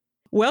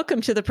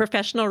Welcome to the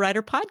Professional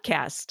Writer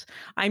Podcast.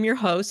 I'm your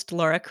host,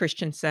 Laura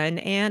Christensen,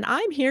 and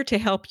I'm here to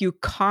help you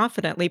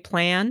confidently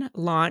plan,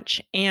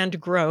 launch,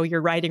 and grow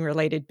your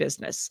writing-related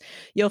business.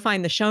 You'll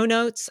find the show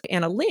notes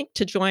and a link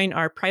to join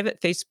our private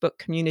Facebook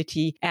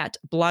community at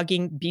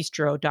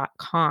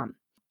bloggingbistro.com.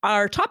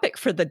 Our topic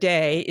for the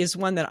day is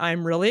one that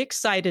I'm really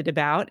excited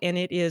about, and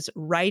it is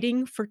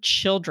writing for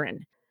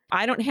children.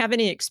 I don't have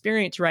any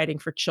experience writing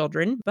for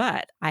children,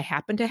 but I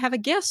happen to have a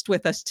guest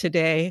with us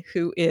today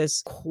who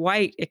is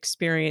quite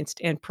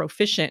experienced and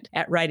proficient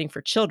at writing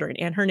for children,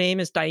 and her name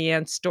is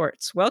Diane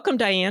Stortz. Welcome,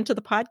 Diane, to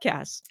the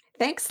podcast.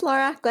 Thanks,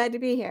 Laura. Glad to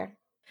be here.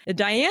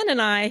 Diane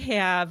and I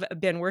have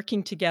been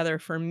working together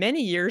for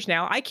many years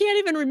now. I can't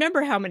even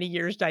remember how many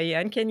years,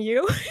 Diane. Can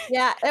you?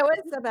 Yeah, it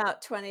was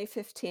about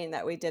 2015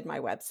 that we did my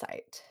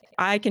website.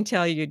 I can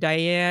tell you,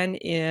 Diane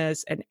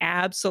is an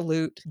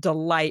absolute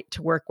delight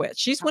to work with.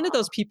 She's one of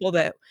those people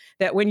that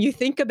when you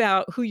think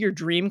about who your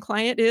dream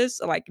client is,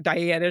 like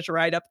Diane is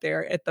right up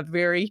there at the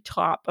very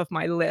top of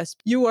my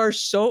list. You are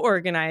so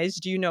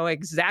organized. You know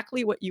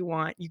exactly what you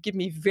want. You give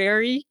me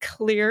very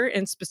clear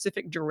and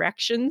specific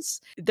directions.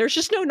 There's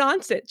just no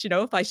nonsense.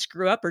 If I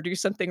screw up or do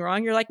something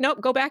wrong, you're like,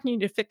 nope, go back and you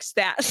need to fix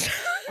that.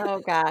 Oh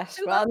gosh.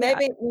 Well,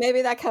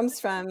 maybe that comes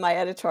from my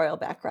editorial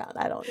background.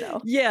 I don't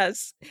know.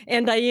 Yes.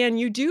 And Diane,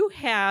 you do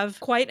have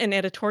quite an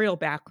editorial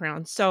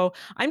background. So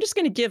I'm just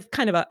going to give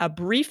kind of a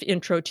brief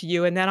intro to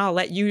you, and then I'll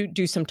let you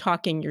do some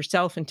talking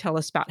yourself and tell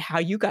us about how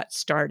you got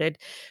started.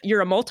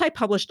 You're a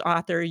multi-published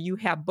author. You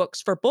have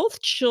books for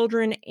both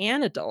children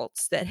and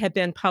adults that have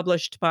been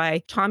published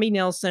by Tommy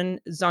Nelson,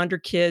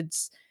 Zonder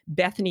Kids,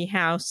 Bethany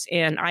House,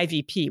 and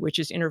IVP, which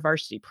is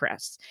InterVarsity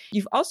Press.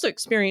 You've also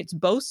experienced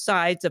both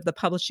sides of the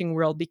publishing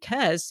world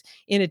because,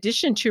 in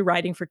addition to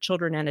writing for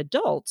children and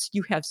adults,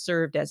 you have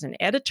served as an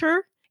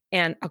editor,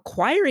 an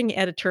acquiring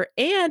editor,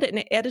 and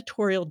an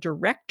editorial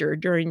director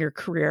during your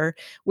career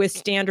with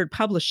Standard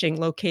Publishing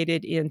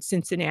located in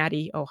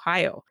Cincinnati,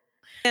 Ohio.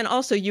 And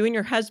also, you and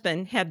your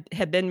husband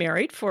have been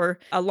married for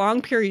a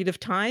long period of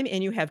time,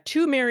 and you have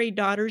 2 married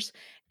daughters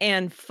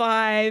and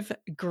 5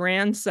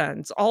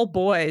 grandsons, all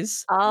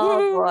boys. All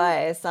Woo!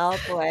 boys, all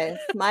boys.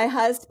 My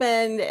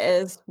husband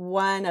is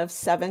one of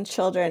 7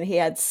 children. He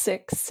had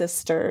 6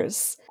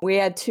 sisters. We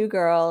had 2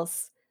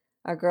 girls.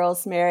 Our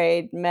girls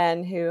married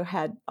men who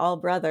had all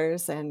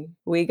brothers, and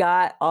we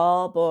got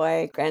all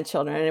boy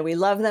grandchildren, and we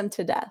love them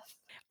to death.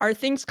 Are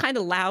things kind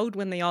of loud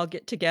when they all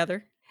get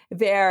together?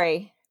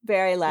 Very,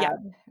 very loud.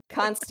 Yeah.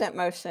 Constant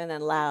motion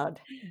and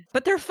loud.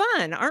 But they're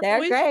fun, aren't They're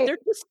boys? great. They're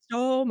just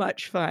so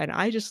much fun.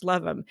 I just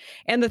love them.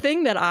 And the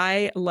thing that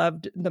I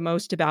loved the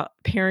most about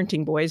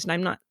parenting boys, and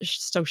I'm not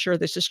so sure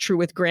this is true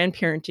with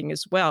grandparenting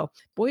as well,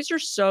 boys are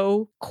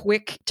so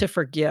quick to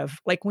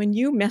forgive. Like when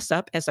you mess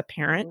up as a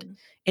parent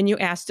and you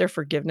ask their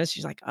forgiveness,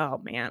 you're like, oh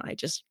man, I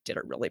just did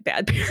a really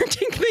bad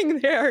parenting thing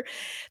there.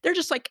 They're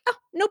just like, oh,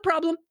 no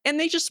problem. And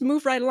they just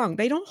move right along.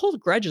 They don't hold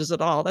grudges at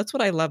all. That's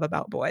what I love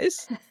about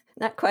boys.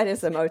 Not quite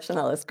as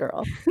emotional as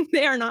girls.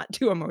 They are not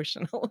too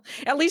emotional.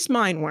 At least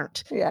mine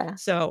weren't. Yeah.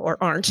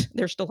 Or aren't.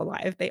 They're still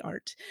alive. They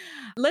aren't.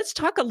 Let's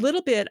talk a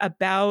little bit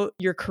about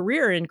your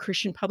career in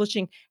Christian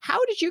publishing.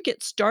 How did you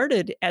get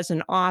started as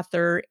an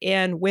author,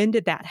 and when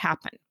did that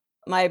happen?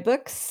 My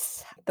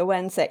books, the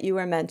ones that you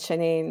were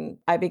mentioning,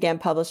 I began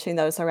publishing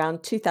those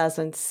around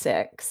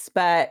 2006.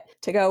 But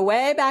to go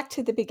way back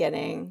to the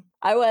beginning,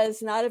 I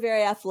was not a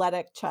very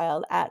athletic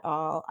child at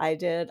all. I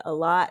did a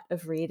lot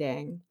of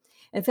reading.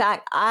 In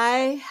fact,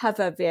 I have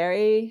a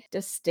very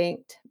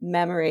distinct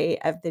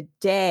memory of the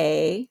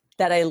day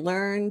that I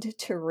learned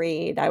to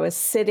read. I was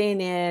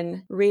sitting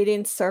in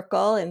reading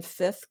circle in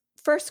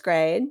first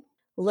grade,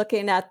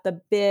 looking at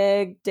the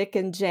big Dick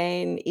and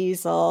Jane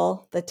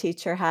easel the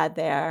teacher had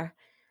there.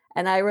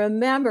 And I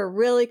remember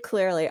really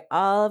clearly,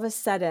 all of a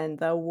sudden,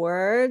 the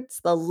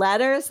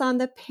letters on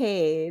the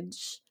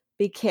page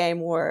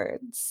became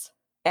words,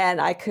 and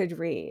I could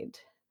read.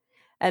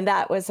 And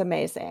that was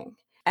amazing.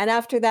 And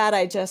after that,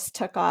 I just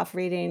took off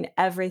reading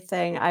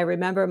everything. I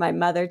remember my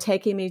mother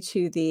taking me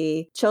to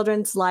the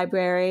children's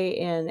library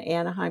in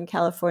Anaheim,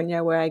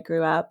 California, where I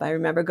grew up. I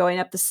remember going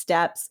up the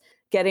steps,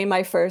 getting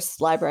my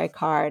first library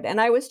card.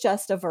 And I was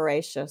just a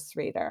voracious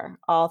reader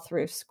all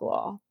through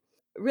school.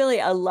 Really,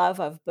 a love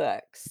of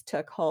books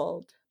took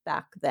hold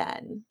back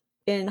then.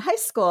 In high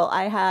school,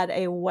 I had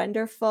a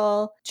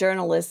wonderful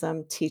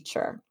journalism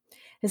teacher.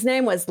 His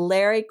name was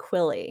Larry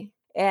Quilley,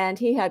 and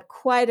he had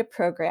quite a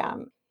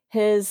program.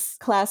 His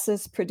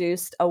classes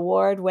produced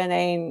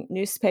award-winning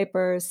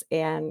newspapers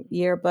and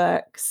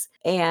yearbooks,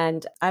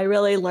 and I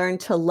really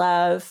learned to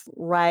love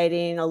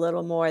writing a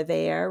little more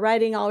there.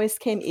 Writing always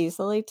came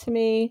easily to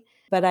me,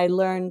 but I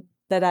learned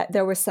that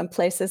there were some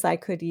places I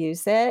could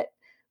use it,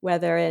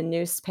 whether in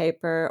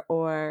newspaper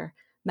or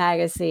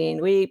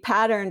magazine. We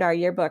patterned our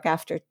yearbook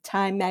after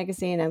Time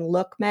magazine and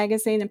Look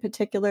magazine in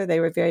particular. They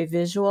were very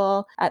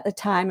visual at the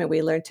time, and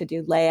we learned to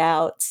do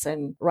layouts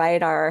and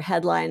write our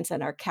headlines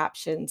and our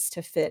captions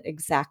to fit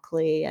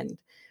exactly. And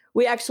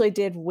we actually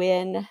did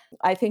win.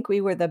 I think we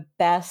were the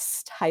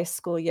best high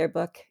school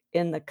yearbook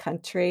in the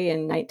country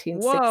in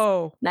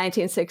Whoa.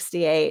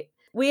 1968.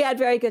 We had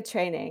very good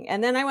training.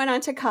 And then I went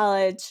on to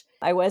college.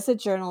 I was a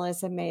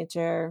journalism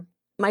major.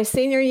 My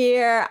senior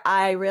year,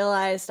 I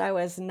realized I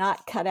was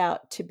not cut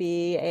out to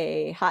be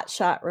a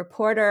hotshot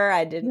reporter.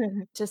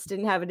 Just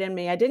didn't have it in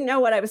me. I didn't know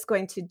what I was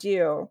going to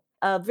do.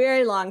 A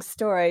very long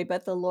story,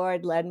 but the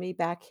Lord led me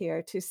back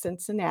here to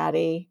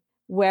Cincinnati,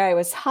 where I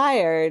was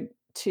hired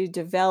to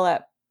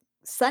develop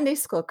Sunday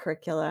school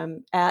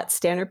curriculum at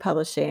Standard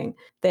Publishing.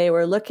 They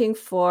were looking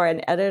for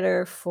an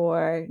editor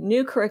for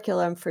new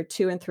curriculum for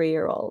 2 and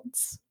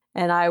 3-year-olds.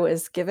 And I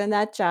was given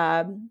that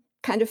job,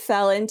 kind of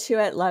fell into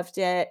it, loved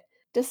it,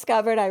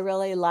 discovered I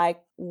really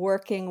like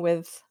working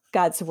with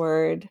God's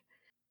word.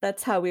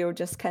 That's how we were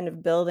just kind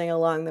of building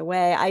along the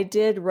way. I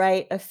did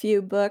write a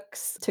few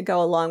books to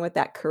go along with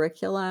that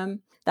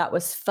curriculum. That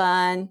was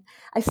fun.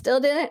 I still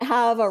didn't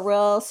have a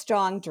real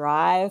strong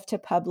drive to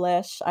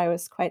publish. I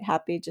was quite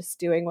happy just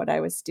doing what I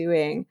was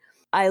doing.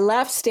 I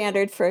left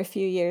Standard for a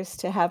few years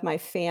to have my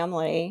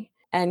family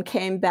and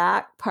came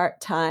back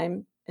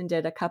part-time and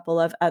did a couple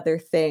of other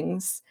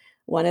things.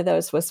 One of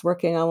those was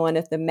working on one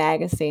of the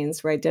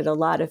magazines where I did a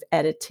lot of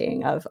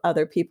editing of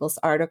other people's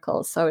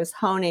articles. So I was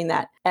honing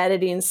that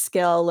editing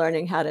skill,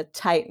 learning how to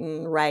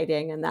tighten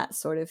writing and that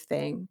sort of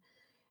thing.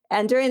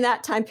 And during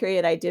that time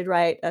period, I did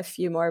write a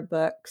few more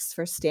books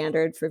for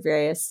Standard for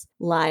various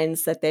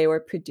lines that they were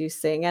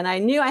producing. And I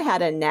knew I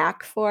had a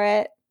knack for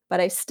it, but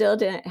I still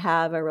didn't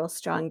have a real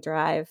strong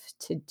drive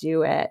to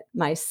do it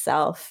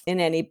myself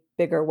in any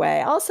bigger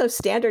way. Also,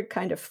 Standard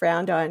kind of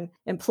frowned on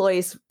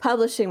employees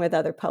publishing with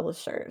other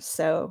publishers.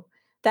 So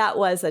that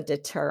was a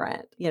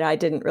deterrent. I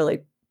didn't really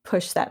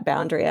push that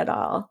boundary at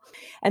all.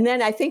 And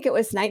then I think it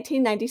was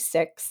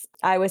 1996,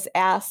 I was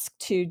asked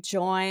to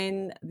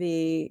join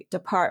the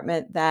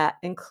department that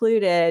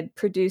included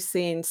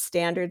producing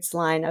Standard's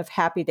line of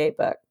Happy Day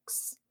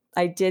books.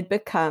 I did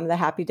become the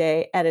Happy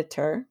Day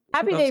editor.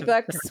 Happy Day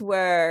books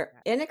were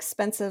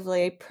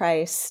inexpensively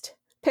priced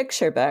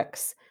picture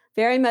books,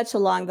 very much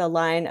along the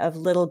line of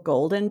Little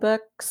Golden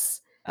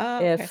Books.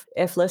 Okay.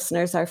 If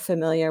listeners are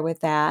familiar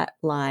with that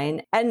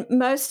line. And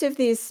most of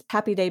these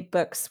Happy Day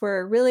books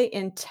were really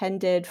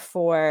intended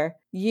for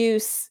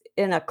use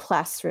in a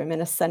classroom, in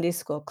a Sunday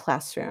school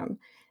classroom,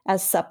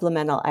 as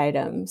supplemental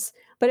items.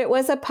 But it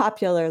was a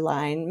popular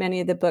line. Many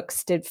of the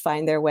books did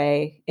find their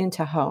way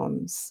into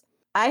homes.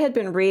 I had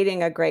been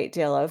reading a great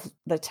deal of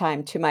the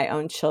time to my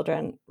own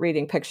children,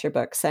 reading picture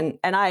books. And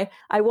I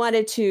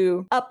wanted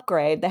to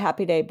upgrade the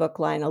Happy Day book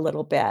line a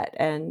little bit.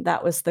 And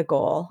that was the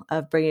goal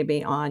of bringing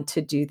me on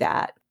to do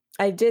that.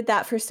 I did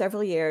that for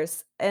several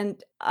years.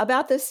 And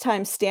about this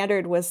time,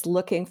 Standard was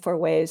looking for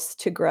ways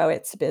to grow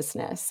its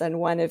business. And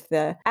one of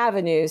the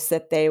avenues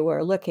that they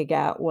were looking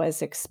at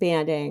was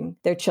expanding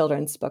their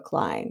children's book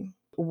line.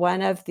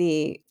 One of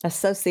the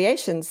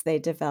associations they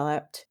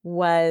developed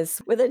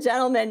was with a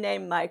gentleman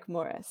named Mike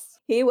Morris.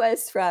 He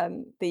was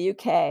from the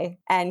UK,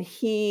 and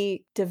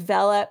he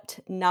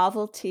developed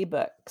novelty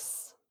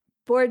books,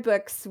 board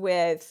books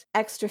with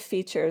extra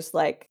features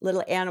like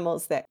little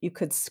animals that you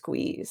could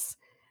squeeze,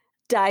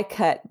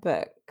 die-cut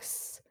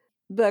books,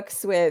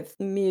 books with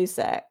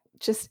music,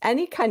 just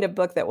any kind of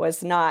book that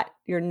was not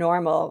your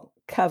normal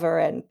cover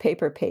and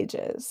paper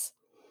pages.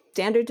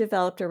 Standard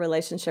developed a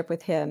relationship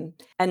with him,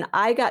 and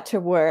I got to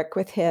work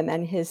with him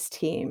and his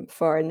team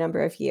for a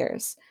number of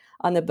years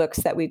on the books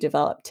that we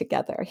developed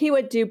together. He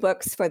would do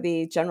books for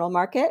the general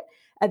market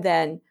and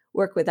then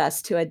work with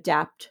us to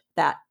adapt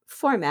that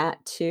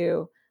format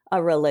to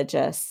a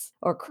religious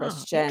or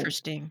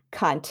Christian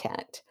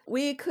content.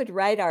 We could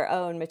write our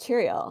own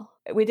material.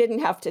 We didn't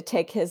have to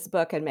take his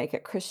book and make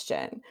it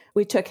Christian.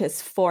 We took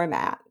his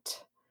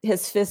format,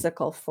 his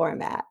physical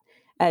format,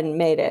 and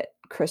made it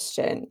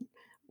Christian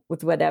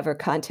with whatever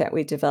content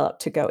we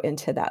developed to go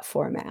into that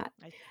format.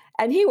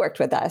 And he worked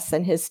with us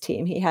and his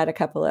team. He had a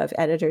couple of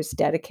editors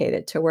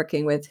dedicated to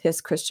working with his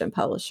Christian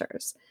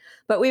publishers.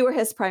 But we were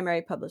his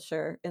primary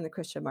publisher in the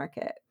Christian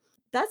market.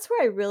 That's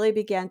where I really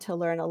began to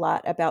learn a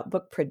lot about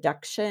book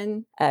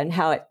production and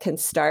how it can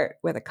start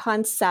with a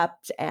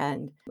concept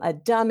and a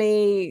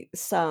dummy,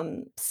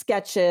 some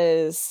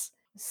sketches,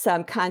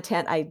 some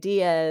content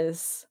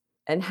ideas,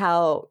 and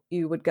how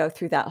you would go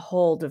through that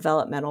whole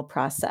developmental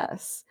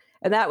process.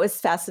 And that was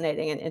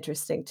fascinating and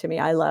interesting to me.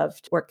 I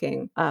loved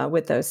working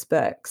with those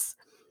books.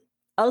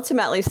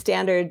 Ultimately,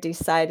 Standard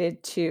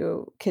decided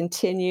to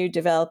continue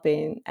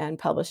developing and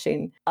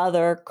publishing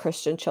other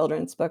Christian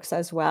children's books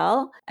as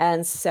well.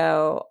 And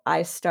so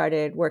I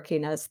started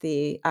working as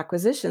the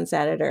acquisitions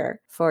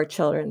editor for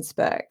children's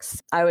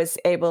books. I was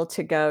able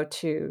to go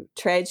to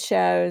trade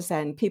shows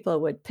and people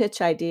would pitch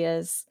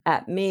ideas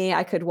at me.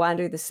 I could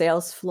wander the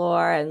sales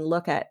floor and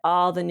look at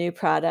all the new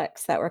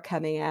products that were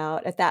coming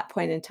out. At that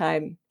point in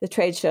time, the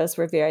trade shows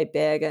were very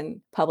big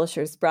and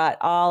publishers brought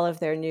all of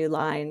their new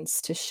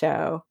lines to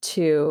show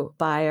to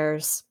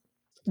buyers.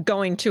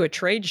 Going to a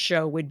trade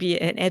show would be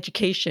an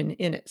education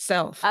in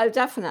itself. Oh,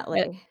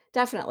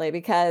 definitely,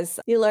 because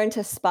you learn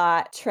to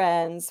spot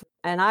trends.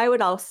 And I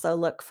would also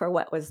look for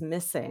what was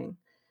missing.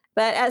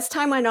 But as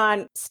time went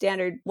on,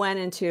 Standard went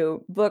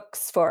into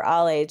books for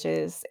all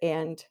ages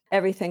and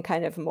everything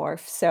kind of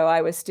morphed. So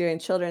I was doing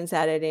children's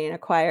editing,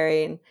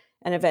 acquiring,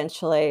 and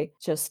eventually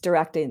just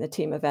directing the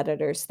team of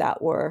editors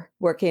that were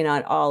working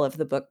on all of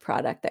the book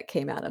product that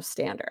came out of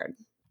Standard.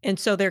 And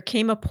so there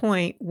came a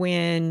point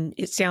when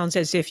it sounds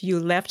as if you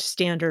left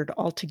Standard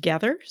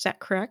altogether. Is that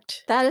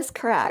correct? That is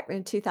correct.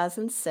 In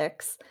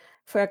 2006,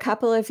 for a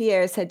couple of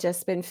years, had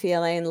just been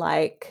feeling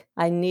like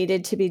I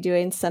needed to be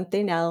doing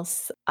something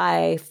else.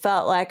 I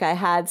felt like I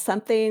had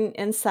something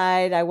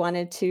inside. I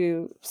wanted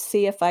to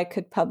see if I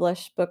could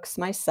publish books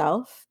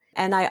myself.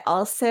 And I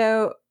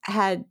also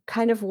had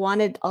kind of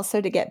wanted also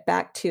to get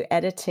back to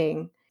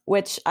editing,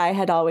 which I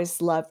had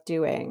always loved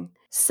doing.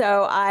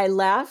 So I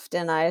left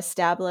and I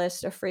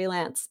established a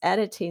freelance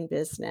editing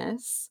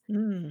business.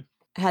 Mm.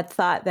 Had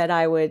thought that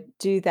I would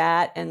do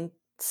that and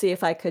see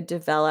if I could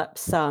develop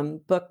some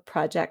book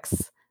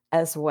projects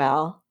as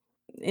well.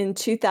 In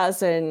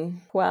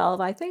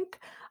 2012, I think,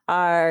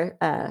 our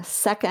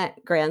second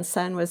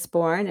grandson was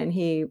born, and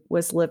he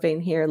was living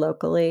here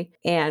locally,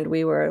 and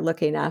we were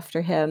looking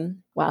after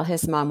him while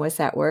his mom was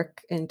at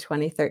work in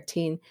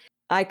 2013.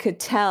 I could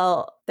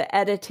tell the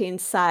editing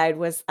side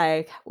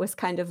I was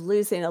kind of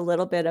losing a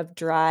little bit of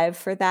drive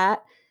for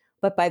that.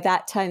 But by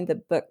that time, the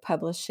book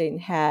publishing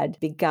had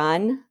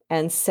begun.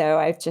 And so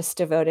I've just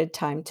devoted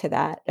time to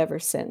that ever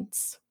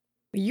since.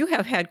 You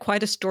have had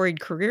quite a storied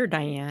career,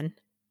 Diane.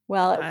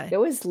 Well, Uh, it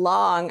was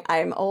long.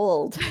 I'm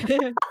old.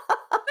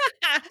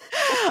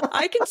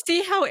 I can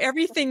see how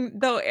everything,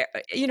 though,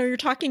 you're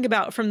talking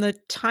about from the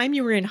time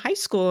you were in high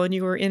school and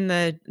you were in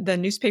the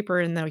newspaper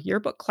and the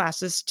yearbook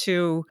classes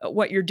to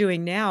what you're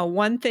doing now.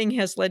 One thing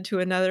has led to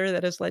another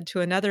that has led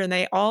to another, and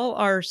they all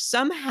are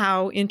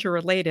somehow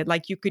interrelated.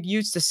 Like you could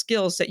use the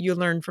skills that you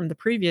learned from the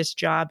previous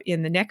job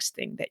in the next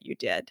thing that you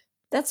did.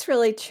 That's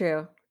really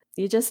true.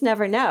 You just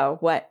never know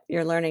what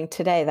you're learning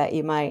today that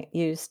you might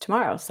use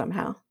tomorrow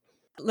somehow.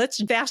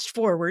 Let's fast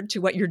forward to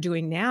what you're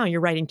doing now.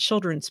 You're writing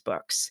children's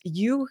books.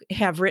 You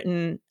have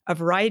written a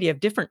variety of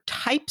different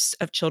types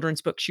of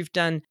children's books. You've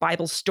done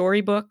Bible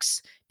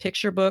storybooks,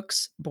 picture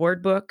books,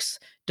 board books,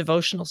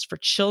 devotionals for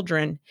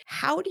children.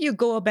 How do you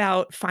go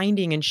about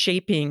finding and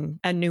shaping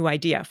a new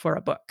idea for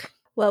a book?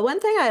 Well, one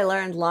thing I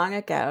learned long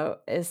ago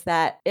is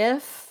that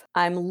if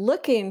I'm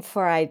looking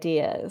for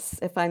ideas,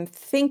 if I'm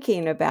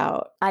thinking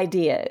about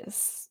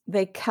ideas,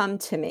 they come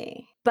to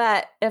me.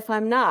 But if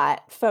I'm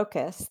not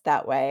focused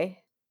that way,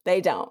 they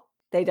don't.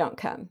 They don't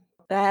come.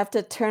 I have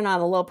to turn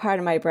on a little part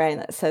of my brain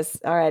that says,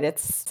 all right,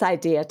 it's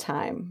idea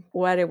time.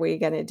 What are we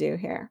going to do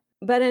here?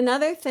 But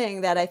another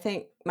thing that I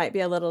think might be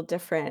a little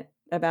different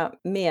about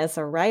me as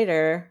a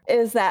writer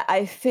is that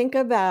I think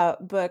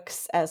about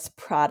books as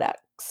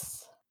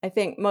products. I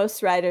think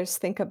most writers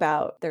think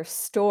about their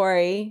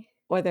story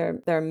or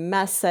their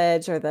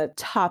message or the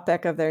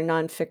topic of their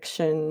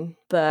nonfiction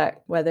book,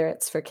 whether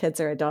it's for kids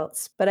or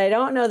adults. But I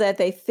don't know that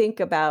they think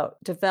about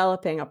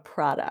developing a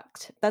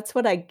product. That's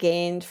what I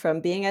gained from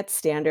being at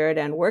Standard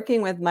and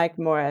working with Mike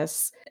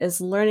Morris,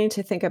 is learning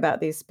to think about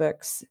these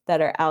books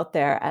that are out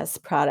there as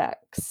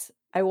products.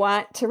 I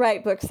want to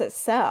write books that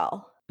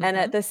sell. And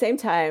at the same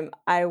time,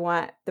 I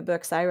want the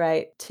books I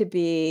write to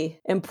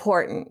be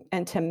important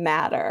and to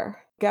matter.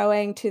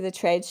 Going to the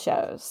trade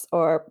shows,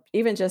 or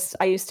even just,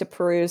 I used to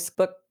peruse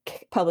book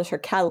publisher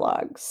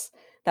catalogs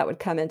that would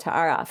come into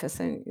our office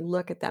and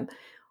look at them.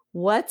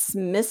 What's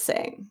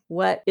missing?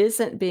 What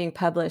isn't being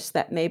published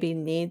that maybe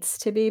needs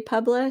to be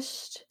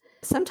published?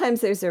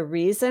 Sometimes there's a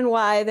reason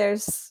why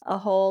there's a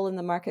hole in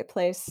the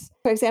marketplace.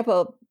 For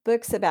example,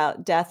 books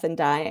about death and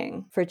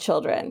dying for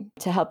children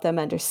to help them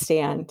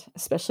understand,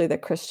 especially the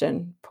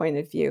Christian point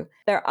of view.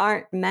 There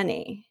aren't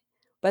many.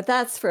 But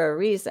that's for a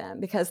reason,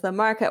 because the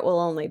market will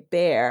only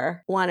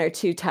bear one or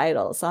two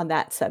titles on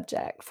that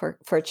subject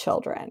for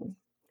children.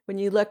 When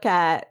you look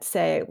at,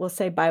 we'll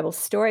say Bible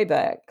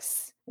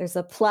storybooks, there's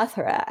a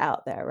plethora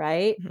out there,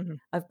 right,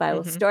 of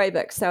Bible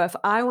storybooks. So if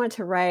I want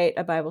to write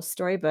a Bible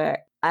storybook,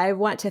 I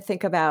want to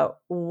think about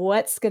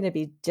what's going to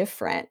be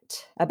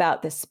different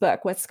about this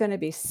book. What's going to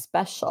be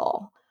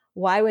special?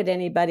 Why would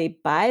anybody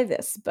buy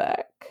this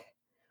book?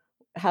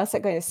 How's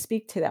it going to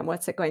speak to them?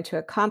 What's it going to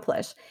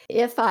accomplish?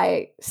 If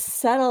I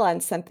settle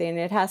on something,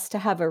 it has to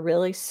have a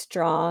really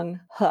strong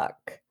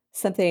hook,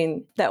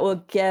 something that will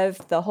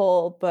give the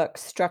whole book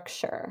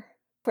structure.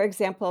 For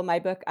example, my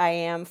book, I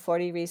Am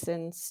 40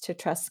 Reasons to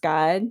Trust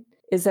God,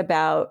 is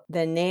about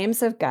the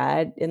names of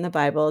God in the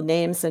Bible,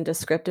 names and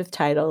descriptive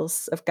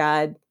titles of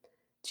God,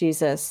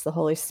 Jesus, the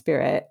Holy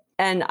Spirit.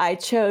 And I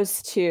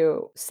chose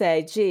to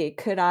say, gee,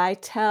 could I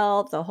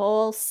tell the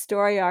whole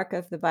story arc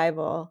of the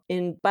Bible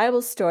in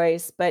Bible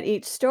stories, but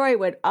each story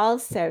would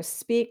also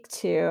speak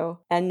to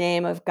a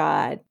name of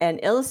God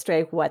and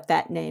illustrate what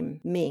that name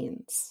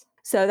means.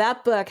 So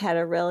that book had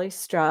a really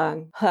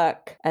strong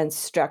hook and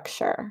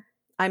structure.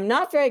 I'm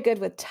not very good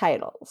with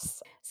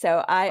titles.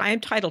 So I'm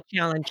title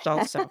challenged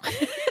also.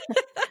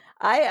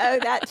 I owe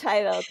that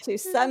title to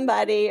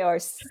somebody or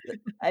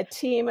a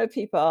team of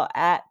people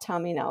at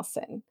Tommy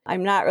Nelson.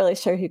 I'm not really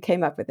sure who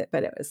came up with it,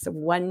 but it was a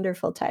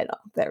wonderful title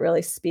that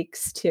really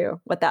speaks to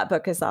what that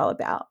book is all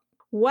about.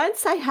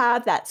 Once I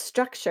have that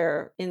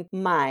structure in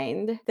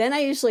mind, then I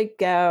usually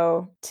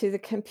go to the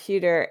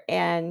computer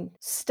and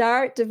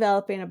start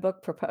developing a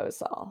book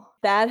proposal.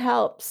 That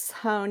helps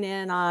hone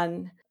in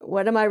on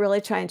what am I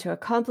really trying to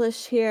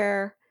accomplish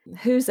here?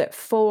 Who's it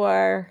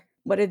for?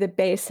 What are the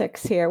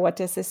basics here? What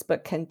does this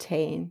book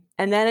contain?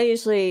 And then I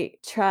usually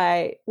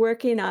try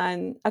working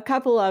on a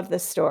couple of the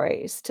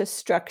stories to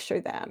structure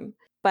them.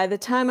 By the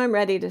time I'm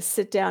ready to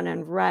sit down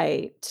and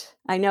write,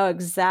 I know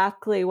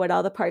exactly what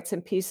all the parts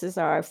and pieces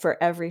are for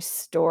every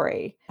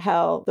story,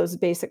 how those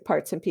basic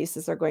parts and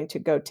pieces are going to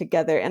go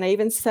together. And I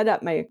even set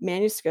up my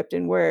manuscript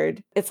in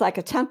Word. It's like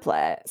a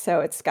template.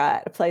 So it's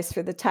got a place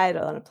for the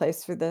title and a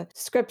place for the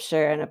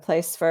scripture and a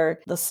place for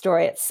the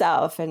story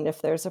itself. And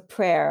if there's a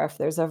prayer, if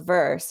there's a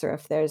verse, or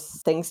if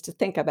there's things to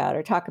think about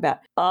or talk about,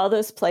 all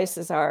those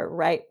places are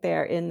right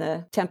there in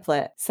the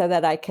template so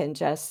that I can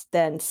just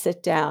then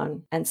sit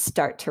down and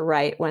start to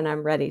write when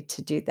I'm ready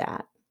to do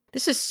that.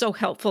 This is so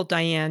helpful,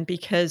 Diane,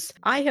 because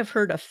I have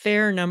heard a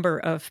fair number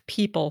of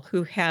people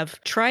who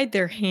have tried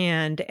their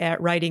hand at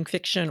writing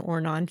fiction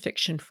or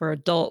nonfiction for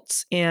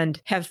adults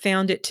and have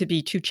found it to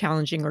be too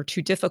challenging or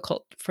too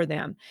difficult for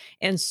them.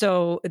 And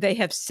so they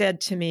have said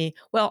to me,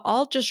 well,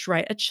 I'll just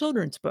write a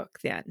children's book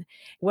then.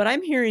 What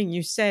I'm hearing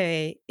you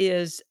say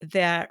is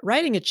that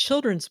writing a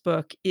children's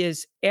book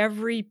is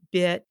every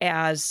bit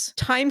as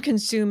time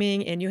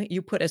consuming, and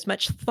you put as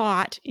much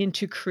thought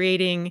into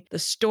creating the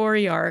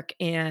story arc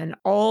and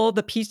all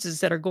the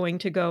pieces that are going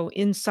to go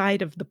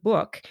inside of the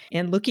book,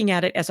 and looking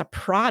at it as a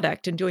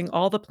product and doing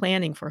all the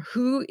planning for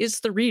who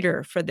is the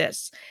reader for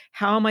this,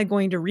 how am I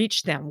going to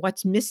reach them,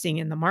 what's missing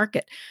in the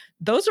market.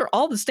 Those are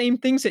all the same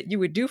things that you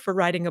would do for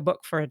writing a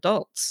book for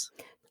adults.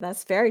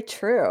 That's very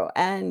true.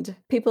 And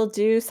people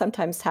do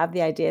sometimes have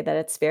the idea that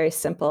it's very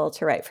simple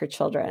to write for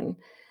children.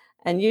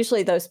 And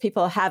usually those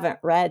people haven't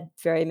read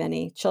very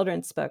many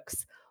children's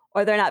books,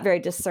 or they're not very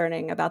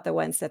discerning about the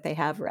ones that they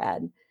have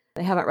read.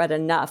 They haven't read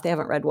enough. They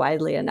haven't read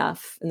widely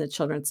enough in the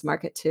children's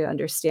market to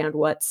understand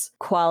what's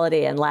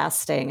quality and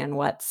lasting and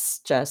what's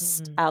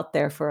just Mm. out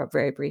there for a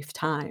very brief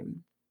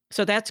time.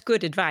 So that's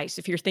good advice.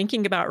 If you're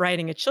thinking about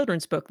writing a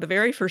children's book, the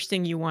very first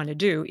thing you want to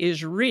do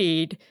is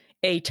read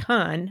a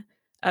ton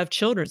of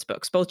children's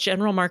books, both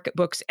general market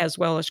books as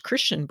well as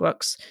Christian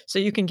books, so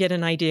you can get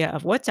an idea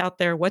of what's out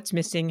there, what's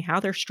missing, how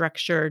they're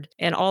structured,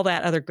 and all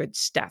that other good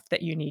stuff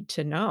that you need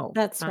to know.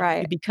 That's You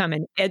right. become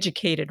an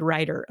educated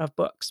writer of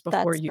books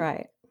That's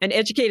right. an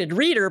educated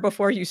reader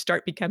before you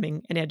start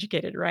becoming an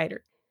educated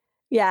writer.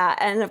 Yeah,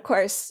 and of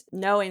course,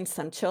 knowing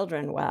some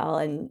children well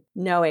and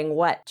knowing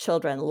what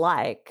children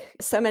like.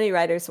 So many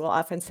writers will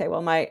often say,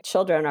 well, my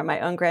children or my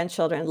own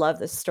grandchildren love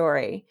this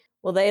story.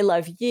 Well, they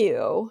love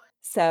you.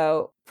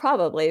 So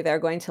probably they're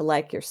going to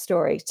like your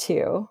story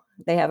too.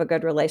 They have a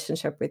good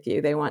relationship with you.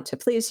 They want to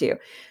please you.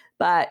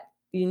 But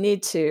you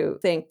need to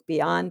think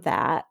beyond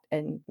that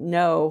and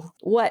know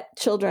what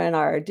children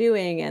are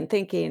doing and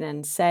thinking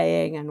and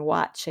saying and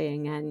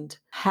watching, and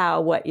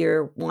how what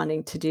you're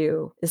wanting to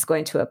do is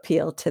going to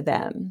appeal to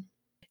them.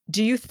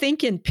 Do you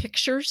think in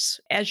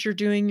pictures as you're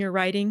doing your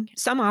writing?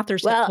 Some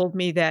authors have Well, told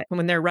me that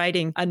when they're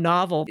writing a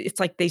novel, it's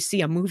like they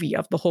see a movie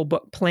of the whole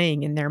book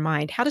playing in their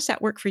mind. How does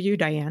that work for you,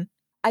 Diane?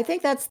 I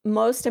think that's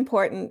most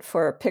important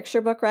for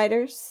picture book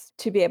writers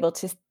to be able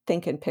to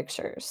think in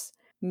pictures.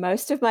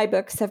 Most of my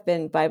books have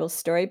been Bible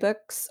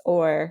storybooks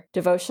or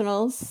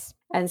devotionals.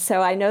 And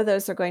so I know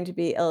those are going to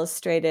be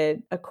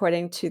illustrated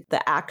according to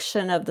the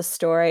action of the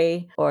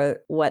story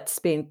or what's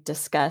being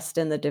discussed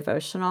in the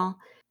devotional.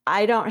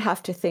 I don't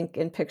have to think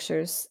in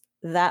pictures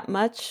that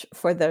much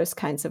for those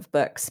kinds of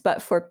books.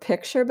 But for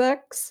picture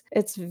books,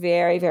 it's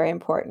very, very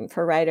important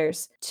for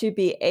writers to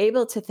be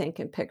able to think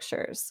in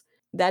pictures.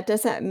 That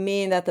doesn't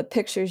mean that the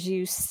pictures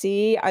you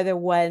see are the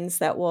ones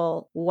that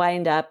will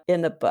wind up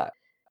in the book.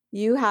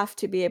 You have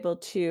to be able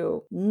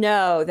to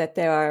know that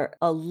there are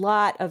a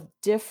lot of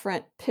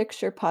different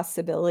picture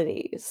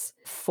possibilities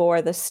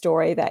for the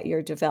story that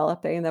you're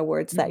developing, the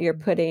words that you're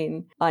Mhm.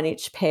 putting on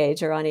each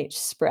page or on each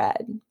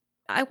spread.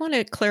 I want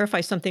to clarify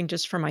something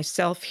just for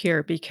myself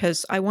here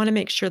because I want to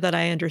make sure that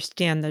I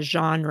understand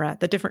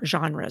the different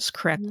genres Mhm.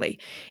 correctly.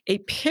 A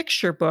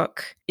picture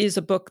book is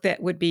a book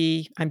that would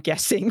be, I'm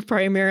guessing,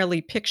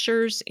 primarily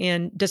pictures.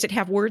 And does it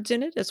have words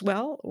in it as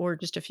well, or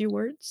just a few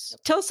words?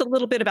 Tell us a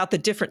little bit about the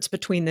difference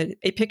between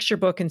a picture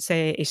book and,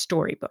 say, a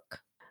storybook.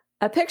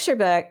 A picture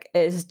book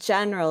is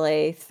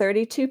generally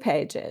 32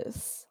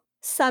 pages,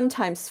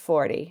 sometimes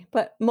 40,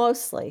 but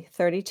mostly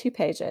 32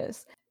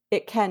 pages.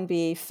 It can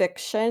be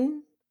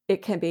fiction,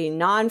 it can be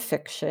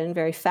nonfiction,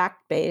 very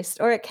fact based,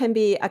 or it can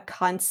be a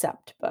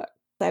concept book.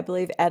 I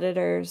believe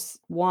editors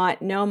want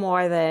no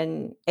more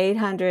than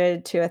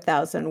 800 to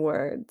 1,000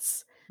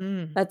 words.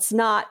 Mm. That's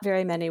not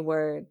very many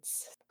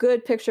words.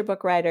 Good picture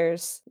book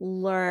writers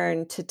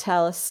learn to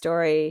tell a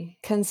story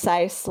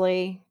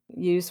concisely.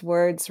 use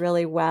words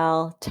really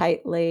well,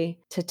 tightly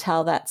to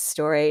tell that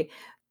story.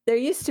 There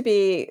used to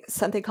be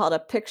something called a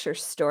picture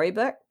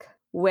storybook,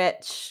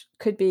 which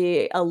could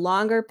be a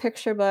longer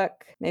picture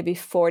book, maybe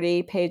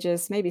 40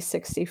 pages, maybe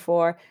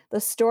 64.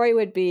 The story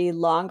would be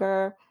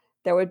longer.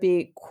 There would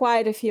be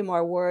quite a few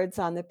more words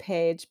on the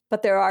page,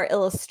 but there are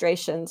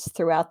illustrations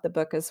throughout the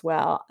book as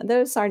well. And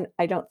those are,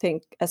 I don't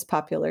think, as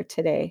popular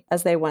today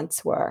as they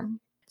once were.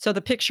 So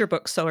the picture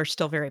books are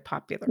still very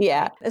popular,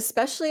 Yeah, right?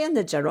 especially in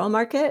the general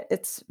market,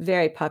 it's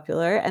very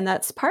popular. And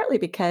that's partly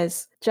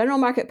because general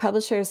market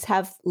publishers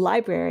have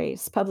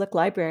libraries, public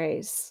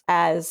libraries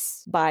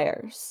as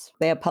buyers.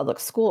 They have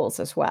public schools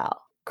as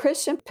well.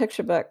 Christian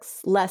picture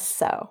books, less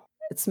so.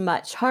 It's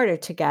much harder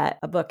to get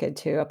a book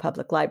into a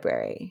public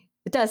library.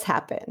 It does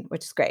happen,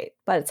 which is great,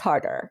 but it's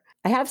harder.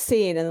 I have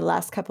seen in the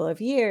last couple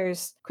of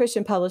years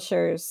Christian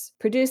publishers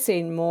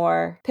producing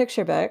more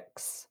picture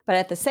books, but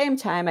at the same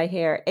time, I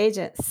hear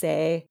agents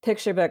say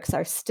picture books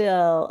are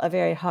still a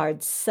very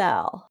hard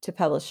sell to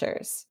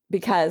publishers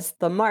because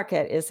the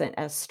market isn't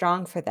as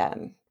strong for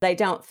them. I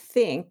don't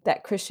think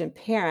that Christian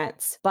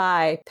parents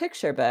buy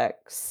picture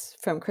books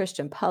from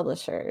Christian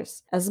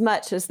publishers as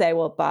much as they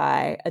will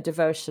buy a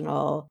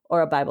devotional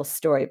or a Bible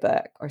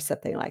storybook or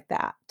something like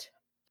that.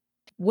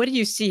 What do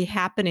you see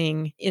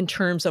happening in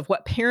terms of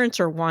what parents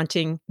are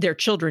wanting their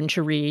children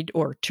to read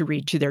or to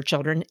read to their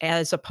children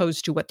as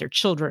opposed to what their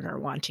children are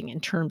wanting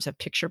in terms of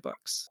picture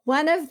books?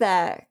 One of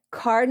the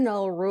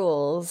cardinal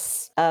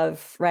rules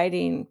of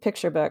writing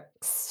picture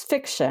books,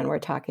 fiction we're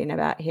talking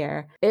about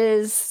here,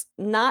 is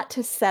not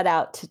to set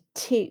out to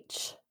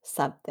teach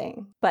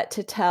something, but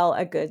to tell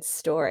a good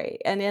story.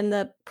 And in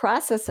the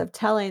process of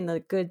telling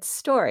the good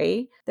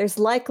story, there's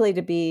likely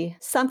to be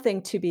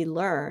something to be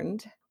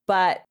learned,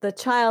 but the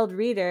child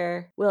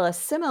reader will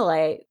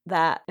assimilate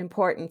that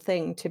important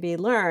thing to be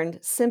learned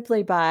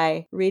simply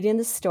by reading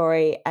the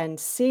story and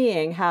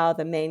seeing how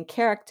the main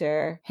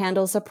character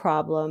handles a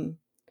problem,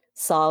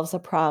 solves a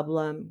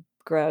problem,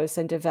 grows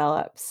and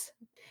develops.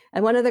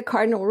 And one of the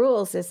cardinal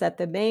rules is that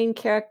the main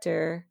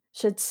character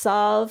should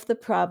solve the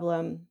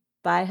problem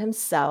by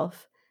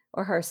himself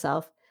or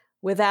herself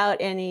without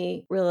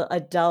any real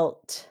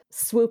adult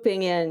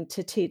swooping in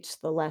to teach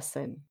the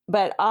lesson.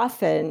 But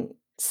often,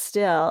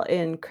 still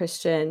in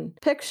Christian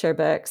picture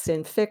books,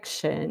 in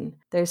fiction,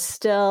 there's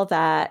still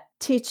that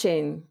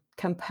teaching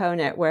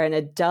component where an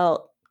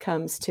adult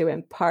comes to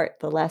impart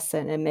the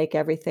lesson and make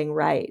everything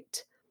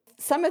right.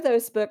 Some of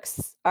those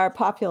books are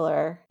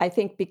popular, I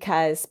think,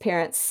 because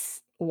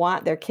parents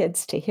want their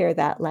kids to hear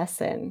that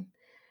lesson.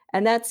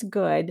 And that's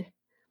good.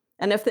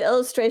 And if the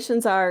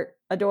illustrations are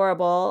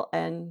adorable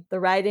and the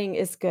writing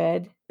is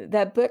good,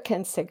 that book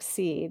can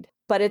succeed.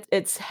 But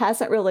it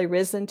hasn't really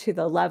risen to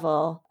the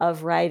level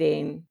of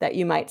writing that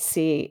you might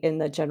see in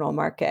the general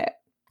market.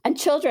 And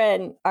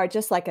children are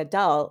just like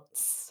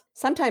adults.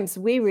 Sometimes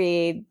we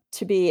read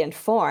to be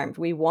informed.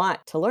 We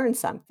want to learn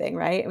something,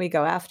 right? And we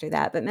go after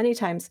that. But many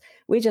times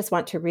we just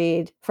want to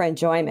read for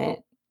enjoyment.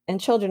 And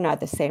children are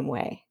the same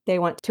way. They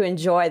want to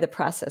enjoy the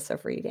process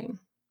of reading.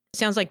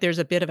 Sounds like there's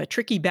a bit of a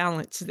tricky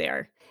balance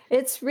there.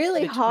 It's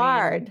really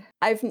hard.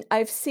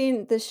 I've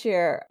seen this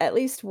year at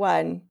least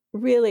one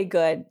really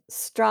good,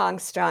 strong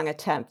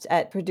attempt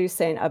at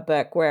producing a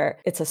book where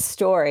it's a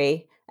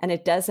story and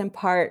it does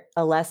impart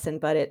a lesson,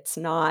 but it's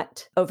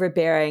not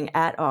overbearing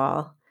at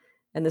all.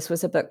 And this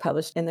was a book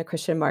published in the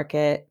Christian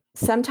market.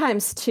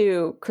 Sometimes,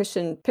 too,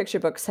 Christian picture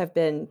books have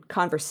been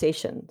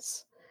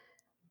conversations.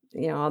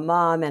 You know, a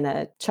mom and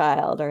a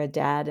child or a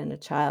dad and a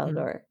child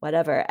or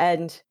whatever.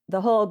 And the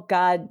whole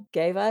God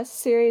Gave Us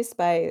series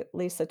by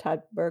Lisa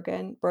Todd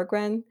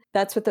Bergren,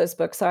 that's what those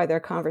books are. They're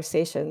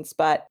conversations,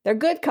 but they're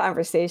good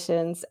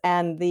conversations.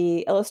 And the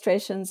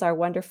illustrations are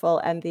wonderful.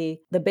 And the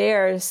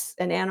bears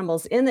and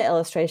animals in the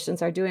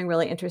illustrations are doing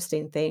really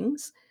interesting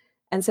things.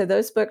 And so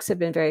those books have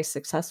been very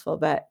successful.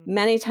 But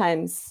many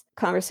times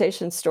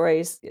conversation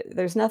stories,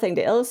 there's nothing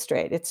to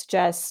illustrate. It's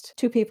just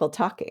two people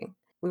talking.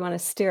 We want to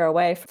steer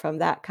away from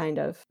that kind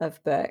of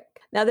book.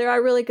 Now, there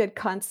are really good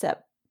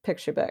concept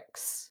picture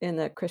books in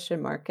the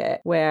Christian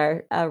market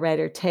where a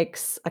writer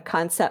takes a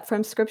concept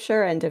from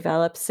scripture and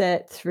develops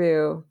it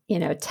through,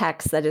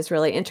 text that is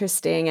really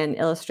interesting and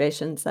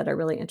illustrations that are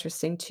really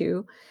interesting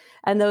too.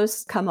 And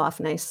those come off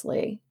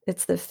nicely.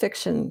 It's the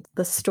fiction,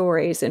 the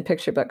stories in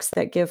picture books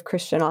that give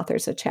Christian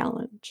authors a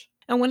challenge.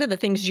 And one of the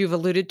things you've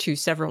alluded to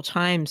several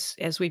times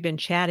as we've been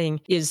chatting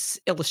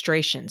is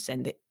illustrations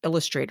and the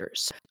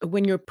illustrators.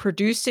 When you're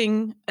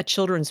producing a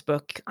children's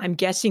book, I'm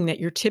guessing that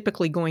you're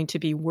typically going to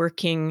be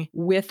working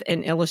with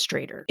an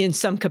illustrator in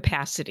some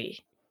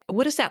capacity.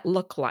 What does that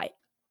look like?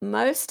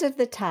 Most of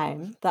the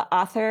time, the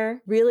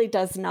author really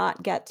does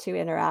not get to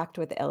interact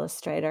with the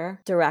illustrator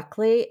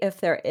directly.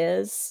 If there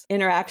is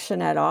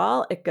interaction at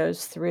all, it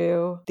goes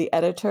through the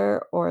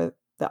editor or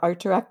the art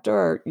director,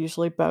 or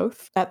usually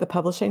both, at the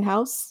publishing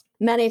house.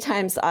 Many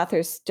times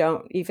authors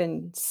don't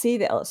even see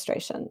the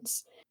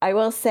illustrations. I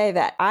will say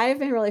that I've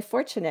been really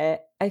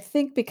fortunate, I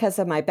think because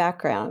of my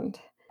background.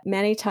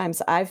 Many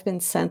times I've been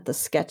sent the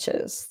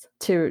sketches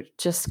to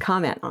just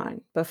comment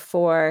on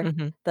before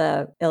Mhm.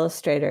 the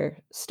illustrator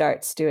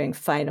starts doing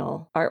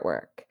final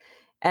artwork.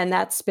 And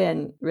that's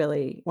been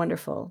really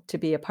wonderful to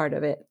be a part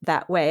of it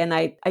that way. And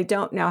I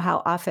don't know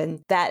how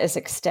often that is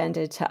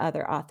extended to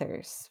other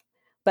authors.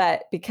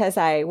 But because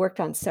I worked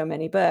on so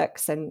many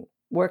books and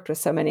worked with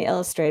so many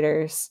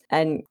illustrators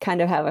and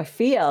kind of have a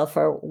feel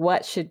for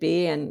what should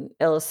be in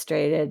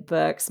illustrated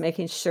books,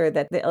 making sure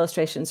that the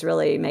illustrations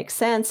really make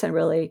sense and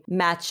really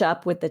match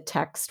up with the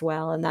text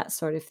well and that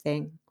sort of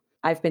thing.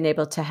 I've been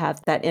able to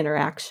have that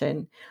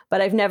interaction, but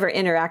I've never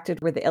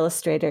interacted with the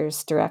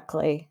illustrators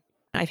directly.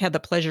 I've had the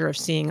pleasure of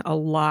seeing a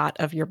lot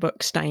of your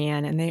books,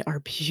 Diane, and they are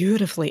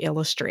beautifully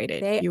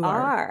illustrated. They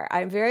are.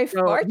 I'm very So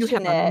you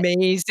have fortunate.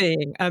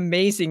 amazing,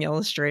 amazing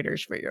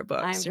illustrators for your I'm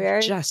books. They're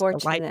very just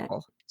fortunate.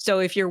 delightful. So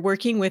if you're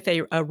working with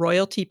a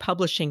royalty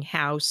publishing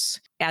house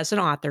as an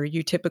author,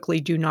 you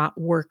typically do not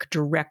work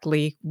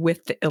directly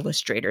with the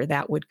illustrator.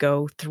 That would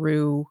go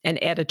through an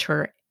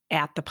editor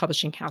at the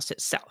publishing house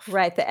itself.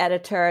 Right, the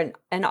editor,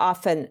 and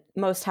often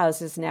most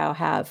houses now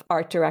have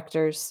art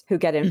directors who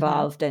get Mhm.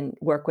 involved and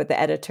work with the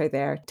editor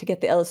there to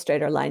get the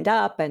illustrator lined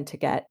up and to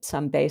get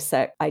some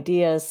basic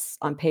ideas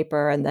on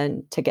paper and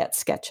then to get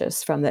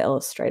sketches from the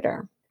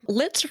illustrator.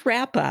 Let's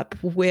wrap up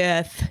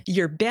with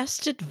your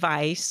best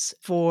advice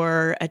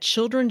for a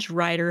children's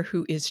writer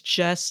who is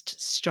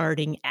just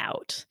starting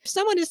out. If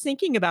someone is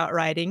thinking about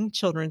writing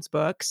children's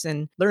books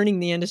and learning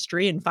the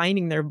industry and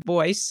finding their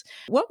voice,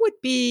 what would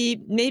be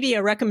maybe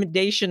a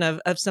recommendation of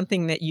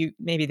something that you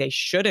maybe they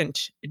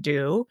shouldn't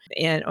do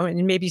and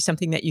maybe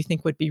something that you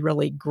think would be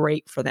really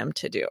great for them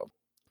to do?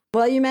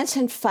 Well, you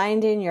mentioned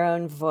finding your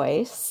own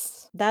voice.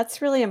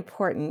 That's really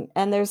important.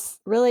 And there's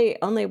really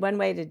only one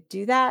way to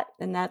do that,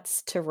 and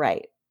that's to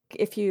write.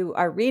 If you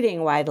are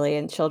reading widely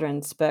in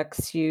children's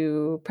books,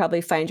 you probably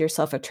find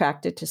yourself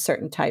attracted to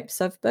certain types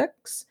of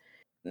books.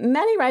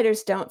 Many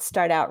writers don't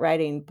start out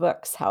writing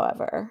books,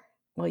 however.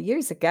 Well,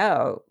 years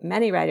ago,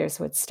 many writers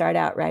would start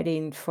out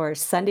writing for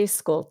Sunday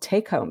school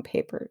take home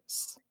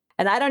papers.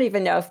 And I don't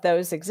even know if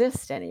those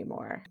exist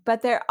anymore.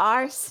 But there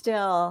are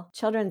still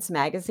children's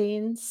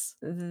magazines.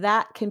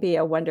 That can be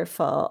a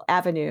wonderful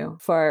avenue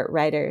for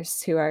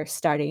writers who are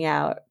starting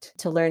out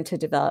to learn to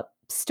develop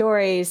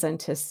stories and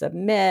to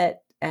submit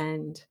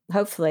and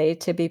hopefully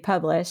to be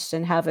published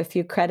and have a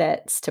few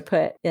credits to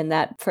put in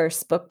that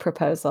first book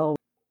proposal.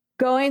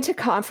 Going to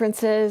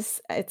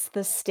conferences, it's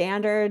the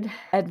standard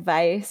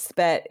advice,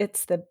 but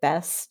it's the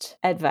best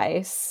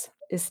advice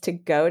is to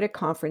go to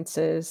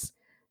conferences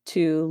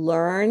to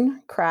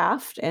learn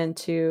craft and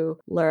to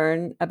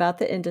learn about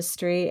the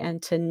industry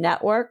and to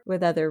network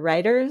with other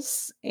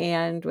writers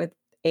and with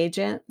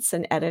agents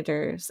and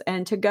editors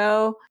and to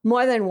go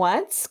more than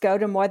once, go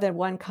to more than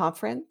one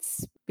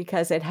conference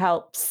because it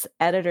helps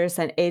editors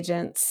and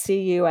agents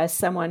see you as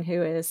someone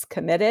who is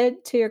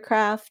committed to your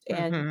craft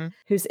and Mhm.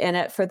 who's in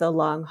it for the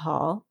long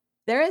haul.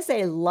 There is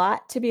a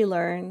lot to be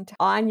learned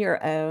on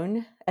your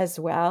own as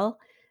well.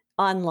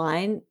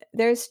 Online,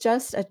 there's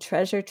just a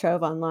treasure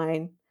trove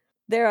online.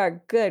 There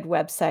are good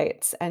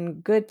websites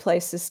and good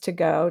places to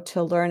go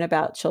to learn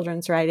about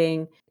children's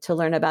writing, to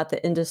learn about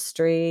the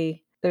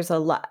industry. There's a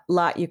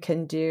lot you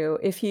can do.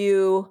 If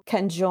you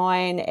can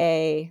join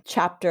a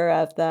chapter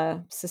of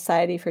the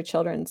Society for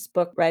Children's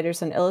Book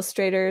Writers and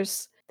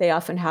Illustrators, they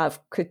often have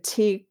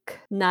critique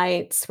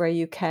nights where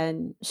you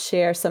can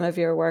share some of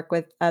your work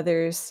with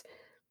others.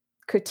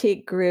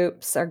 Critique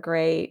groups are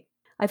great.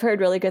 I've heard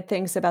really good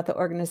things about the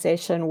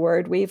organization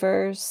Word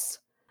Weavers.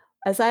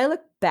 As I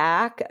look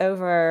back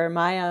over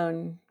my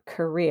own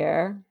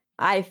career,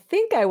 I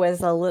think I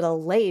was a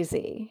little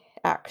lazy,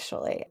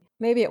 actually.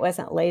 Maybe it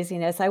wasn't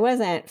laziness. I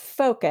wasn't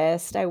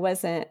focused. I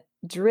wasn't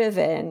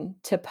driven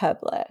to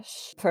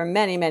publish. For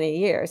many, many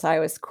years, I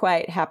was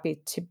quite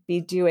happy to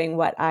be doing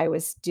what I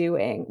was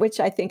doing, which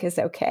I think is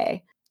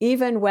okay.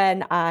 Even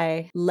when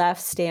I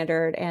left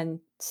Standard and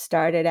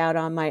started out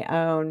on my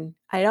own,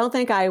 I don't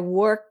think I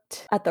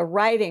worked at the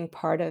writing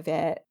part of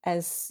it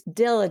as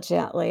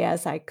diligently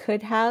as I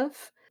could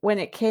have. When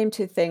it came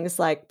to things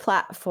like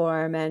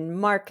platform and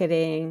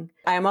marketing,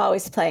 I'm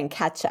always playing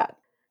catch up.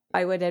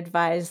 I would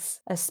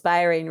advise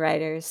aspiring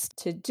writers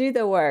to do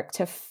the work,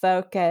 to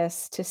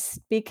focus, to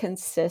be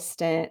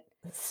consistent,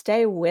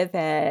 stay with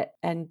it,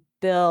 and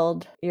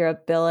build your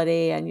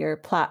ability and your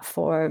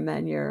platform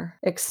and your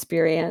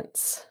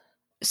experience.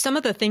 Some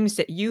of the things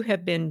that you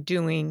have been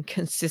doing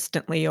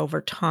consistently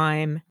over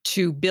time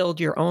to build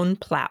your own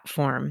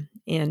platform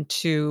and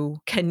to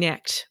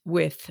connect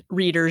with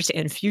readers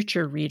and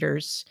future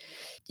readers.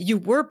 You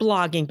were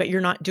blogging, but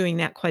you're not doing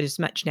that quite as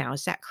much now.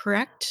 Is that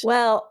correct?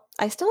 Well,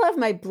 I still have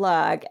my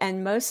blog,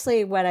 and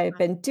mostly what I've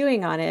been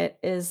doing on it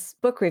is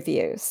book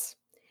reviews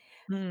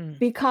Mm.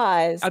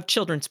 because, Of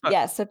children's books.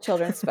 yes, of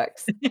children's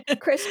books,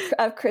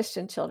 of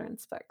Christian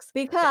children's books.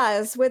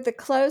 Because with the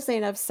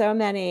closing of so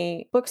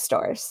many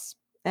bookstores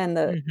and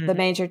the Mhm.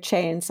 major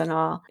chains and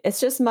all, it's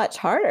just much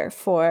harder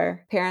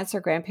for parents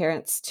or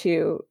grandparents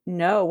to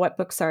know what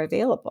books are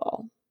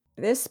available.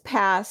 This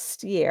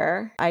past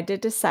year, I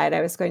did decide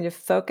I was going to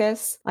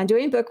focus on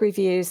doing book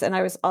reviews, and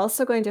I was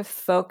also going to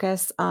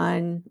focus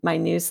on my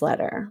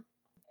newsletter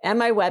and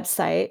my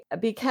website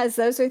because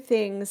those are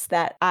things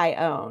that I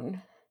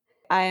own.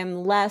 I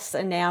am less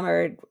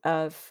enamored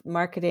of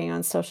marketing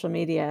on social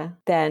media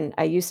than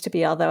I used to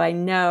be, although I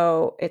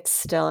know it's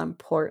still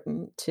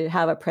important to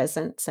have a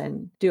presence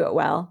and do it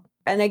well.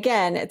 And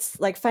again, it's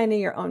like finding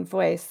your own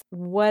voice.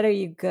 What are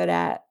you good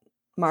at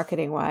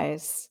marketing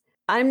wise?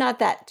 I'm not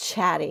that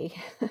chatty.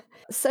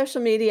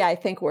 Social media, I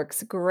think,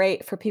 works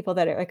great for people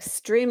that are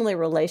extremely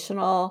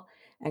relational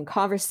and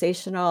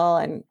conversational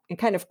and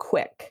kind of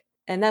quick.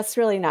 And that's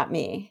really not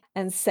me.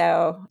 And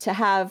so to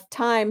have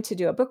time to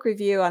do a book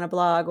review on a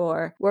blog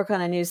or work on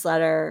a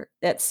newsletter,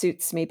 that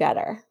suits me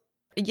better.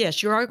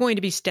 Yes, you are going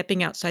to be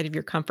stepping outside of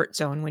your comfort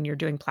zone when you're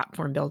doing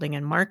platform building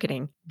and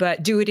marketing,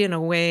 but do it in a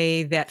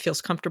way that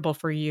feels comfortable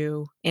for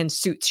you and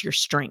suits your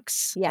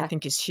strengths, I Yeah.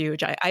 think is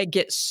huge. I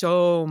get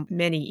so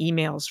many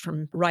emails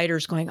from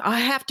writers going, I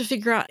have to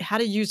figure out how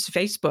to use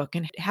Facebook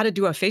and how to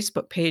do a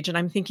Facebook page. And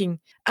I'm thinking,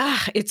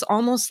 it's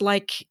almost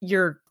like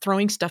you're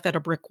throwing stuff at a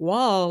brick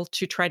wall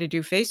to try to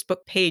do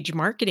Facebook page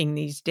marketing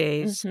these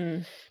days. Hmm.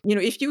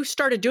 If you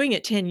started doing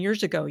it 10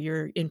 years ago,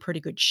 you're in pretty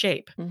good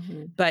shape.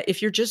 Hmm. But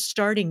if you're just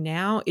starting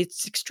now,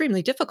 it's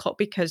extremely difficult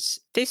because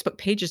Facebook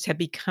pages have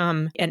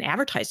become an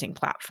advertising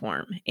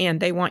platform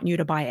and they want you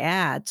to buy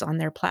ads on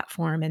their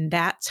platform. And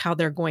that's how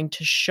they're going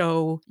to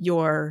show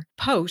your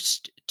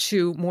post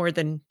to more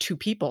than two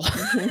people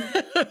Hmm.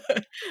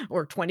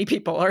 or 20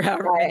 people or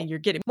however Right. many you're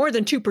getting. More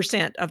than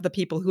 2% of the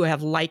people who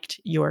have liked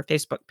your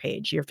Facebook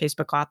page, your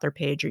Facebook author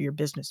page, or your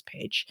business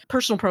page.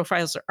 Personal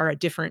profiles are a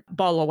different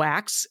ball of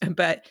wax,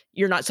 but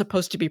you're not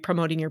supposed to be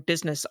promoting your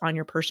business on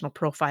your personal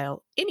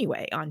profile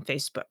anyway on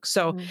Facebook.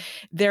 So Mhm.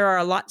 there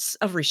are lots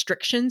of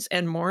restrictions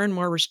and more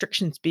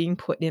restrictions being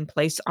put in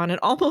place on an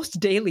almost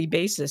daily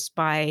basis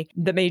by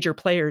the major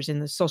players in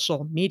the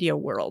social media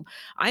world.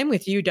 I'm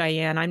with you,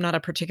 Diane. I'm not a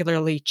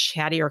particularly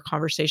chatty or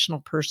conversational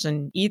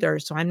person either,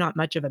 so I'm not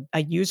much of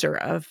a user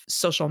of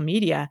social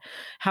media.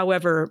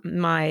 However,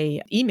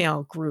 my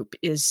email group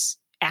is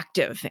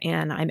active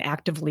and I'm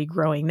actively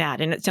growing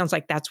that. And it sounds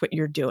like that's what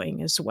you're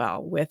doing as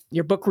well with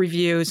your book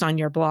reviews on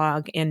your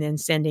blog and then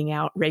sending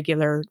out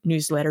regular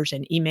newsletters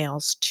and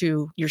emails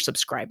to your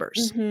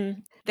subscribers.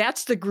 Mhm.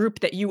 That's the group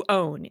that you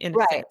own in a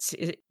Right.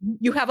 sense.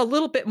 You have a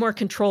little bit more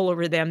control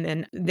over them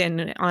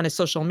than on a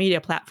social media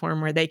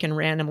platform where they can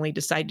randomly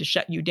decide to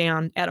shut you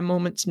down at a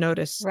moment's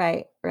notice.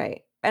 Right.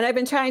 Right. And I've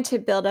been trying to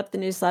build up the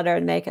newsletter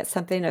and make it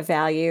something of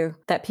value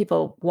that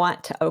people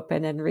want to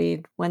open and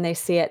read when they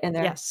see it in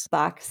their Yes.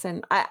 box.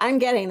 And I'm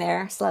getting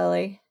there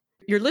slowly.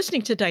 You're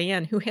listening to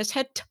Diane, who has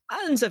had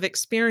tons of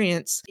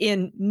experience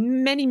in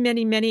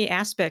many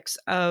aspects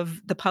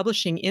of the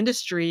publishing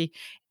industry.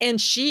 And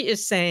she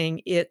is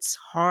saying it's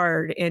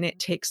hard and it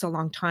takes a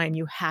long time.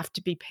 You have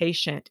to be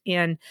patient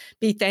and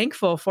be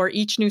thankful for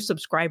each new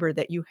subscriber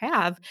that you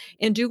have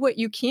and do what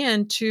you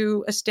can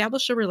to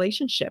establish a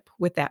relationship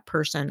with that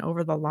person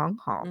over the long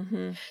haul.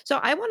 Hmm. So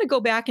I want to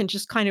go back and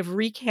just kind of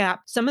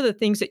recap some of the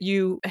things that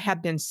you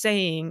have been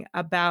saying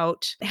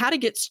about how to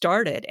get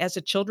started as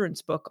a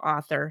children's book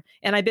author.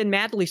 And I've been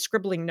madly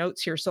scribbling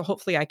notes here, so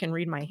hopefully I can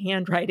read my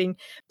handwriting.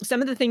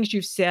 Some of the things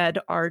you've said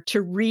are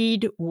to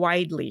read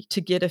widely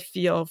to get a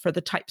feel for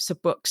the types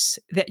of books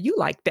that you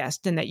like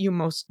best and that you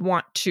most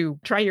want to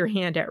try your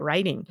hand at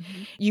writing.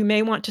 Hmm. You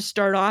may want to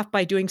start off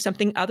by doing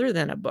something other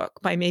than a book,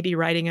 by maybe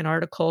writing an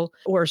article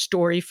or a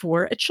story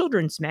for a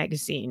children's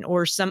magazine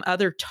or some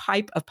other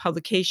type of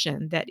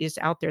publication that is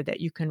out there that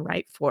you can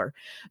write for.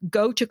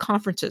 Go to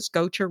conferences,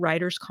 go to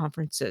writers'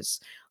 conferences,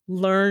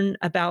 learn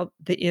about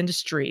the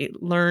industry,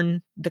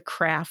 learn the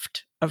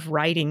craft of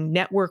writing,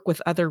 network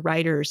with other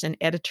writers and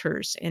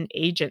editors and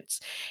agents.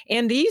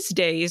 And these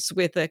days,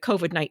 with the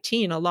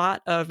COVID-19, a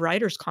lot of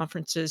writers'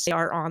 conferences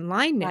are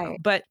online now.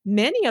 Right. But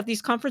many of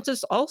these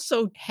conferences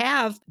also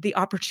have the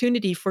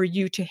opportunity for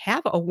you to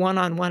have a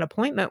one-on-one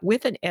appointment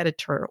with an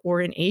editor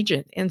or an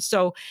agent. And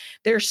so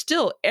they're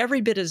still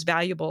every bit as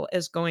valuable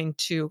as going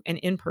to an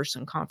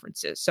in-person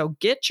conferences. So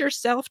get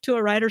yourself to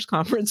a writers'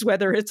 conference,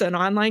 whether it's an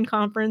online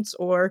conference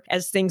or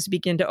as things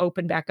begin to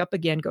open back up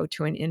again, go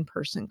to an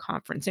in-person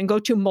conference and go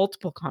to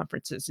multiple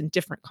conferences and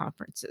different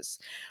conferences.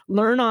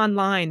 Learn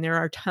online. There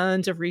are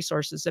tons of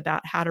resources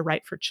about how to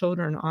write for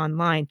children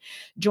online.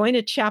 Join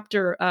a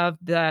chapter of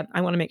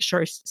I want to make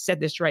sure I said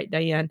this right,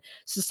 Diane,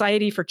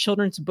 Society for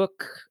Children's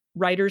Book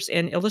Writers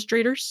and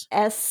Illustrators.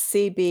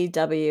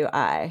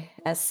 SCBWI.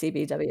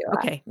 SCBWI.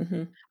 Okay.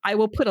 Hmm. I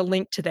will put a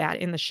link to that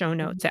in the show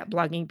notes at Hmm.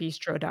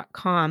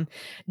 bloggingbistro.com.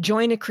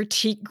 Join a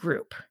critique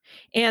group.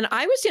 And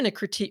I was in a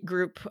critique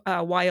group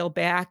a while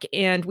back,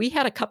 and we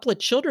had a couple of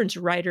children's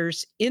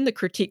writers in the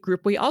critique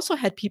group. We also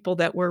had people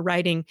that were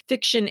writing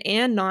fiction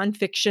and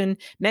nonfiction,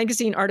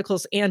 magazine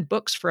articles, and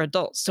books for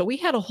adults. So we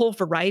had a whole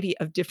variety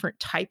of different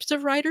types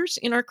of writers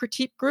in our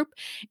critique group,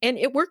 and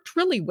it worked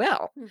really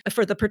well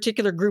for the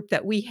particular group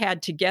that we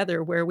had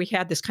together where we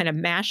had this kind of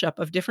mashup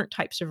of different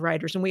types of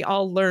writers, and we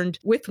all learned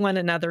with one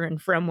another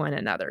and from one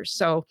another.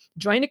 So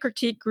join a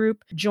critique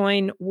group,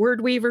 join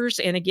Word Weavers.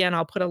 And again,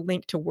 I'll put a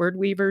link to Word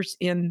Weavers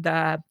in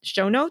the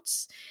show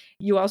notes.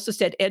 You also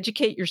said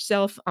educate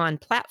yourself on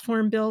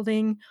platform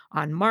building,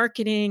 on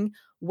marketing,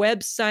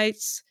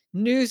 websites,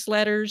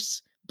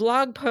 newsletters,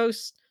 blog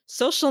posts,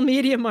 social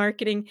media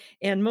marketing,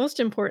 and most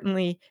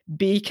importantly,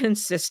 be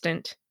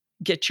consistent.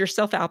 Get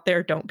yourself out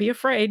there. Don't be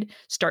afraid.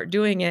 Start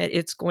doing it.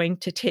 It's going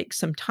to take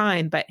some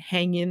time, but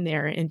hang in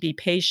there and be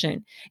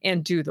patient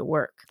and do the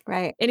work.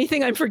 Right.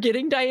 Anything I'm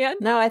forgetting, Diane?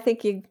 No, I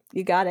think you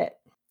got it.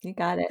 You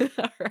got it.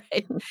 All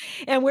right.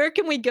 And where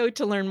can we go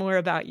to learn more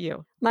about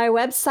you? My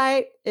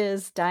website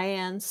is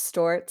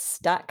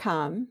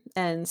dianestortz.com,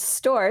 and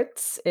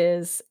Stortz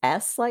is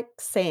S like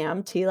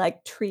Sam, T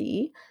like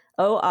tree,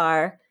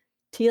 O-R,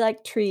 T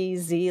like tree,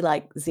 Z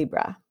like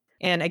zebra.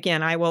 And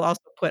again, I will also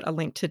put a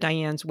link to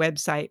Diane's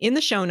website in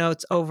the show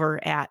notes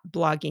over at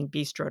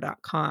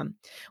bloggingbistro.com.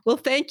 Well,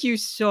 thank you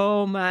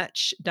so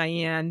much,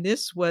 Diane.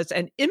 This was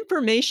an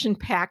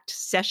information-packed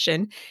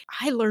session.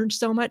 I learned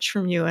so much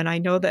from you, and I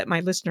know that my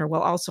listener will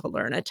also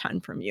learn a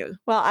ton from you.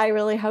 Well, I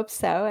really hope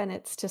so, and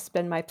it's just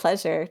been my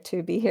pleasure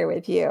to be here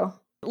with you.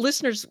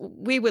 Listeners,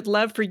 we would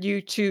love for you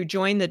to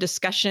join the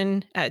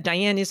discussion.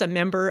 Diane is a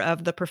member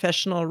of the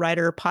Professional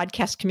Writer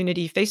Podcast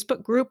Community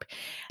Facebook group.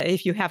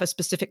 If you have a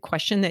specific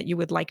question that you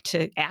would like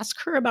to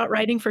ask her about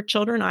writing for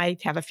children, I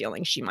have a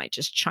feeling she might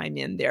just chime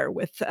in there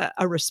with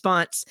a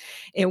response.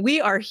 And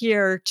we are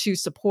here to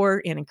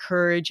support and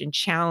encourage and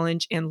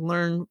challenge and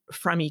learn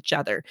from each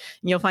other.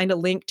 And you'll find a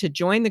link to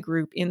join the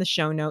group in the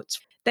show notes.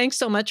 Thanks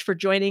so much for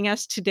joining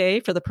us today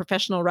for the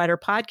Professional Writer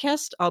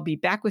Podcast. I'll be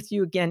back with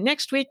you again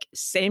next week,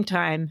 same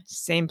time,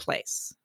 same place.